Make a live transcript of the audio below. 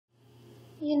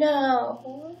You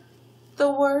know,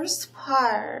 the worst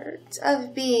part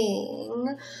of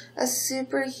being a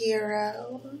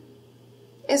superhero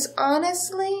is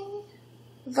honestly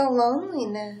the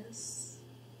loneliness.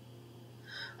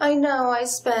 I know I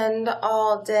spend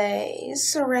all day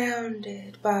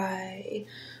surrounded by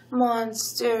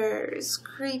monsters,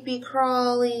 creepy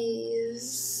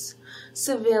crawlies,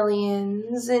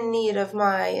 civilians in need of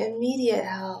my immediate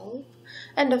help,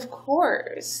 and of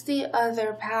course the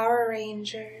other Power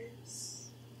Rangers.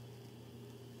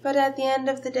 But at the end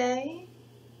of the day,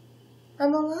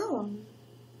 I'm alone.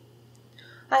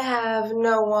 I have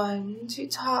no one to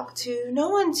talk to, no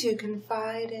one to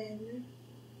confide in.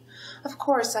 Of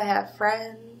course I have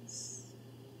friends,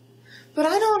 but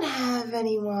I don't have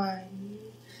anyone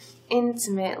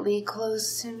intimately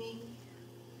close to me.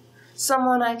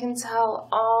 Someone I can tell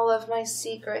all of my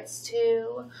secrets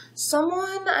to.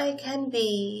 Someone I can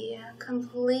be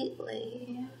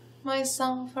completely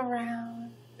myself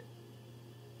around.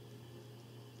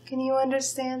 Can you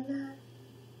understand that?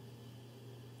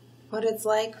 What it's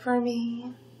like for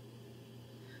me?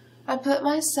 I put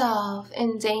myself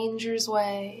in danger's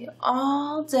way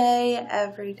all day,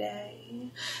 every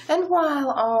day. And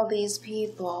while all these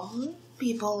people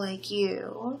like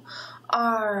you,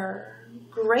 are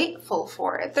grateful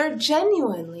for it, they're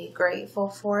genuinely grateful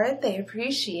for it, they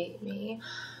appreciate me,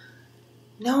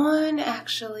 no one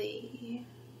actually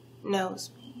knows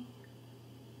me.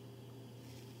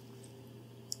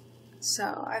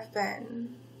 So I've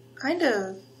been kind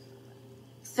of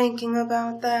thinking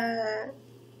about that,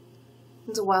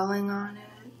 dwelling on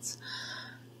it.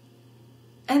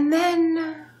 And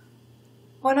then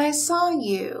when I saw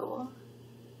you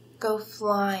go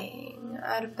flying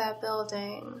out of that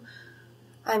building,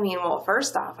 I mean, well,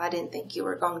 first off, I didn't think you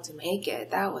were going to make it.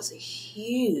 That was a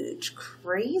huge,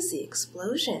 crazy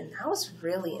explosion. That was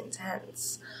really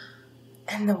intense.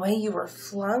 And the way you were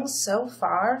flung so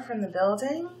far from the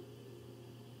building.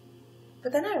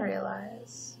 But then I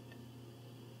realized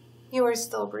you were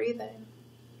still breathing.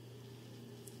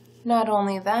 Not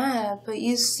only that, but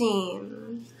you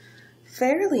seem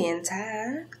fairly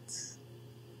intact.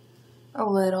 A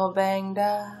little banged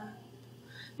up.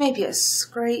 Maybe a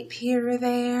scrape here or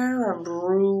there, or a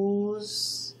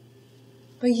bruise.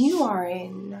 But you are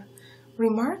in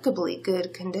remarkably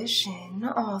good condition,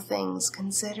 all things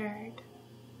considered.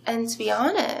 And to be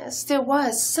honest, it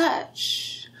was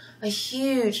such a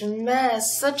huge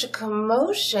mess, such a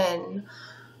commotion.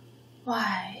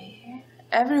 Why,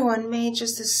 everyone may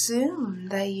just assume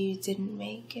that you didn't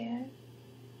make it.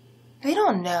 They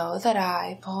don't know that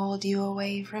I pulled you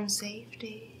away from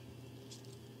safety.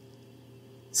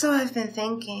 So I've been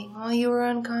thinking while you were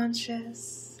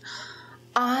unconscious,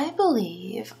 I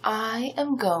believe I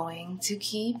am going to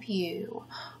keep you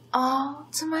all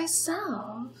to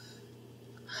myself.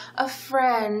 A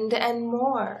friend and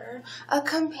more, a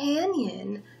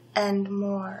companion and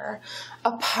more,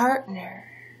 a partner,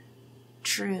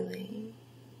 truly,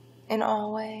 in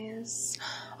all ways,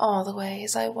 all the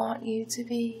ways I want you to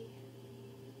be.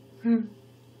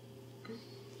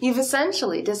 You've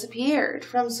essentially disappeared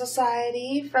from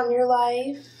society, from your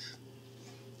life.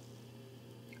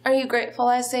 Are you grateful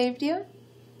I saved you?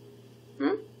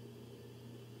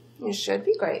 You should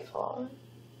be grateful.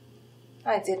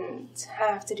 I didn't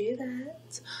have to do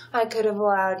that. I could have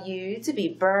allowed you to be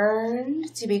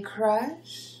burned, to be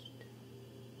crushed.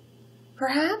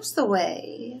 Perhaps the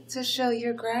way to show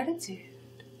your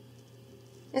gratitude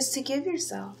is to give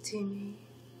yourself to me.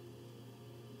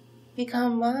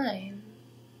 Become mine.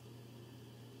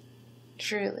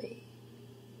 Truly,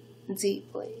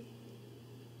 deeply,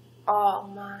 all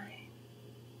mine.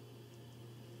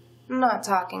 I'm not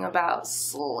talking about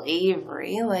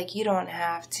slavery, like you don't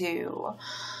have to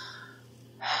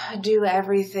do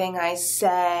everything I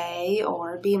say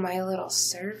or be my little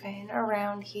servant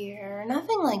around here.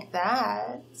 Nothing like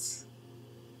that.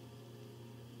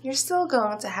 You're still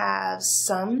going to have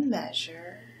some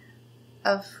measure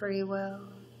of free will,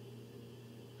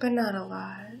 but not a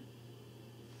lot.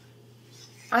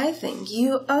 I think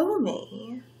you owe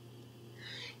me.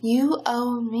 You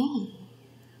owe me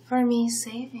for me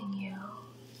saving you.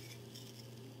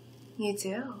 You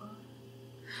do.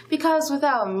 Because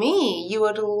without me, you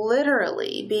would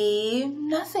literally be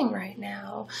nothing right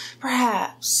now.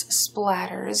 Perhaps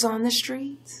splatters on the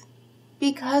street.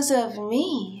 Because of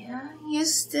me, you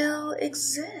still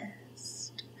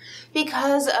exist.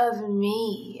 Because of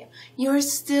me, you're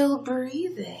still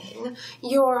breathing.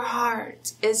 Your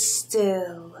heart is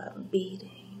still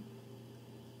beating.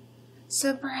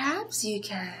 So perhaps you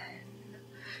can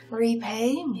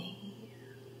repay me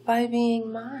by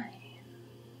being mine.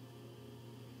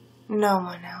 No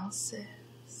one else is.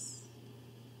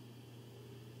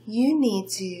 You need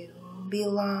to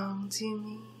belong to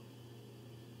me.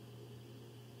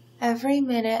 Every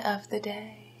minute of the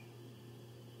day,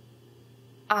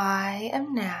 I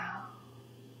am now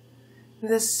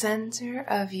the center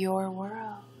of your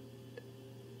world.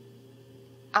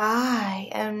 I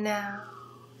am now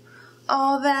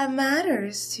all that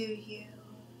matters to you.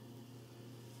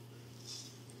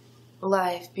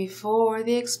 Life before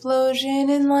the explosion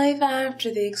and life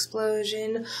after the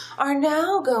explosion are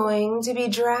now going to be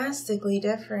drastically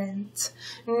different.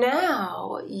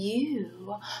 Now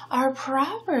you are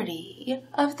property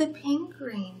of the Pink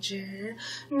Ranger.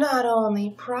 Not only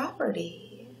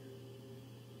property,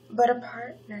 but a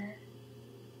partner,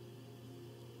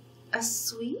 a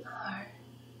sweetheart.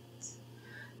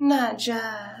 Not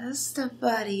just a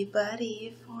buddy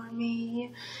for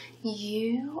me.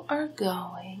 You are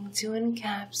going to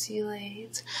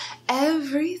encapsulate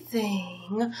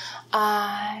everything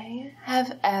I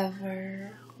have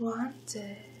ever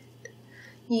wanted.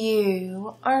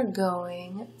 You are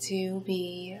going to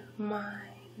be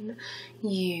mine.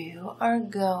 You are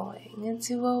going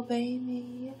to obey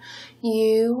me.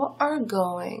 You are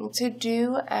going to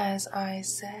do as I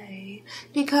say,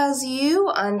 because you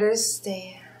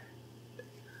understand.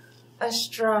 A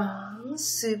strong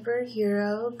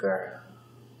superhero girl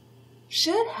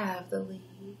should have the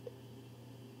lead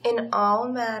in all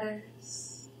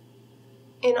matters,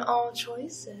 in all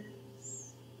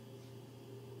choices,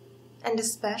 and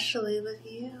especially with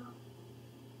you,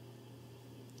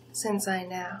 since I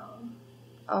now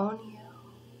own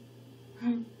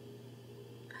you.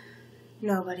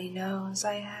 Nobody knows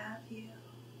I have you.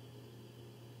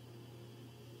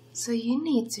 So you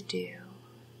need to do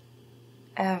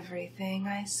everything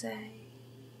I say.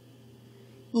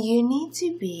 You need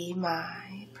to be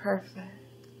my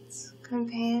perfect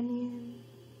companion.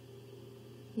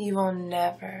 You will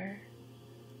never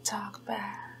talk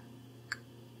back.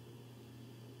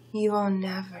 You will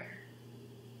never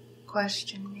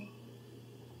question me.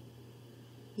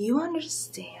 You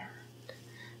understand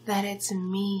that it's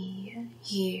me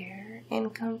here in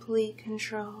complete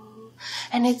control.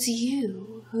 And it's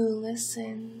you who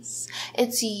listens.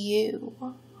 It's you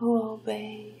who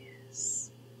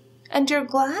obeys. And you're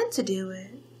glad to do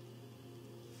it.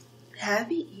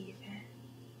 Happy even.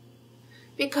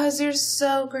 Because you're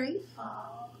so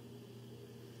grateful.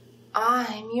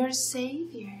 I'm your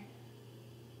savior.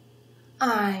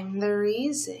 I'm the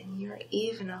reason you're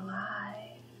even alive.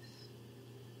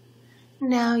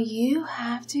 Now you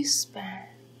have to spend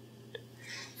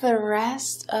the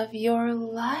rest of your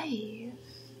life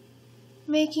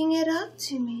making it up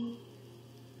to me,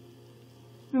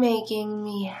 making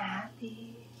me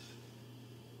happy.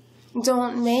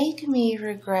 Don't make me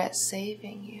regret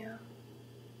saving you.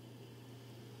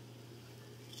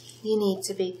 You need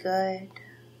to be good,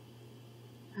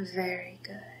 very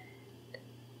good,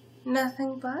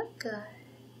 nothing but good.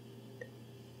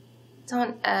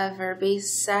 Don't ever be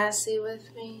sassy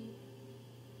with me.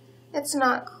 It's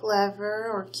not clever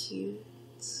or cute.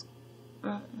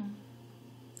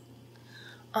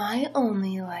 I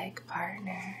only like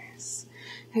partners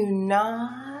who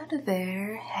nod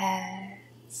their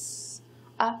heads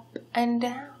up and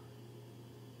down.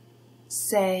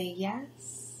 Say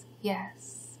yes,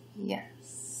 yes,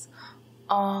 yes.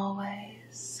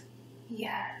 Always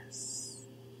yes.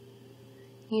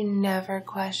 You never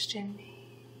question me.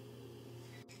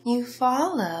 You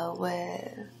follow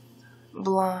with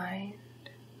blind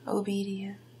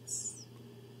obedience.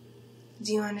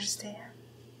 Do you understand?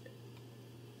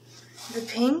 The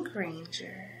Pink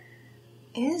Ranger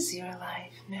is your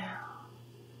life now.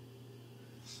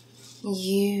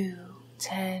 You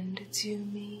tend to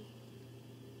me.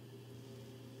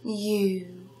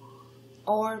 You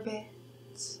orbit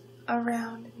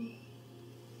around me.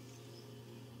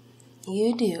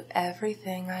 You do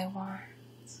everything I want.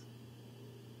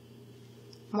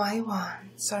 My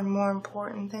wants are more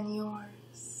important than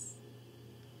yours.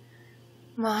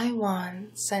 My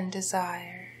wants and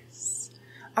desires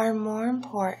are more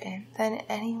important than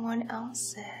anyone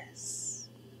else's.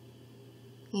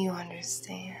 You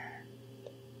understand?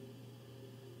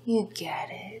 You get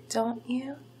it, don't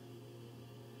you?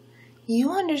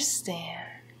 You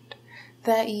understand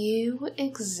that you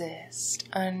exist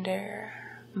under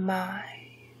my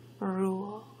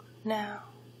rule now.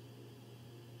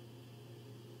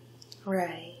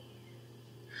 Right.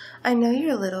 I know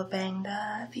you're a little banged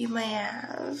up. You may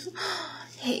have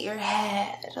hit your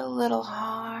head a little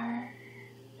hard.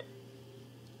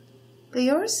 But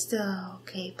you're still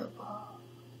capable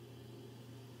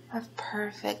of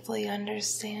perfectly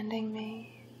understanding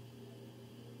me.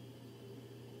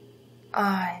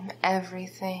 I'm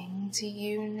everything to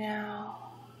you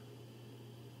now.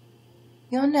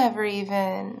 You'll never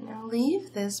even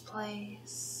leave this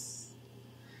place.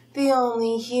 The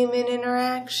only human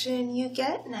interaction you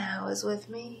get now is with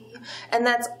me, and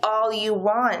that's all you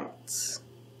want.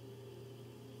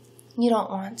 You don't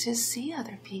want to see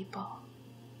other people,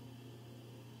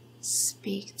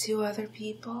 speak to other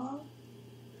people.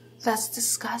 That's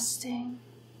disgusting.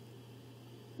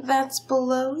 That's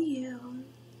below you.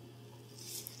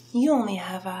 You only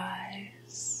have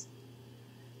eyes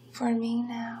for me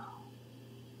now.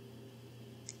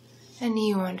 And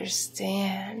you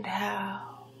understand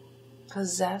how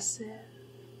possessive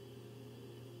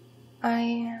I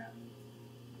am,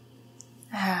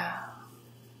 how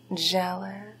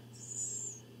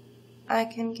jealous I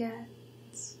can get.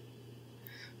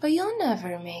 But you'll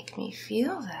never make me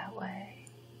feel that way,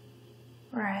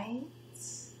 right?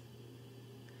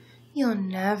 You'll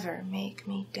never make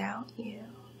me doubt you.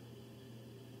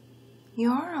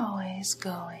 You're always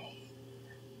going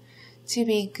to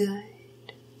be good.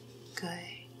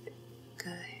 Good,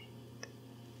 good,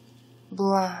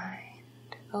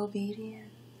 blind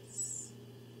obedience.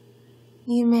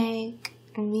 You make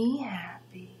me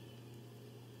happy.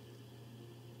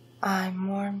 I'm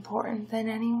more important than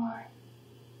anyone.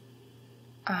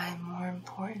 I'm more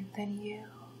important than you.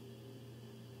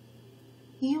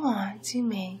 You want to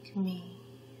make me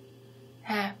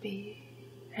happy,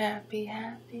 happy,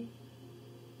 happy.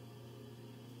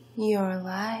 Your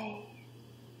life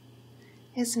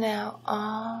is now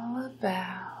all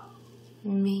about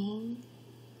me,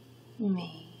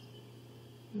 me,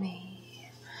 me.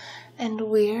 And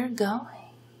we're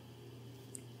going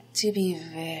to be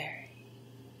very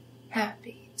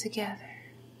happy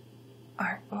together,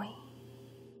 aren't we?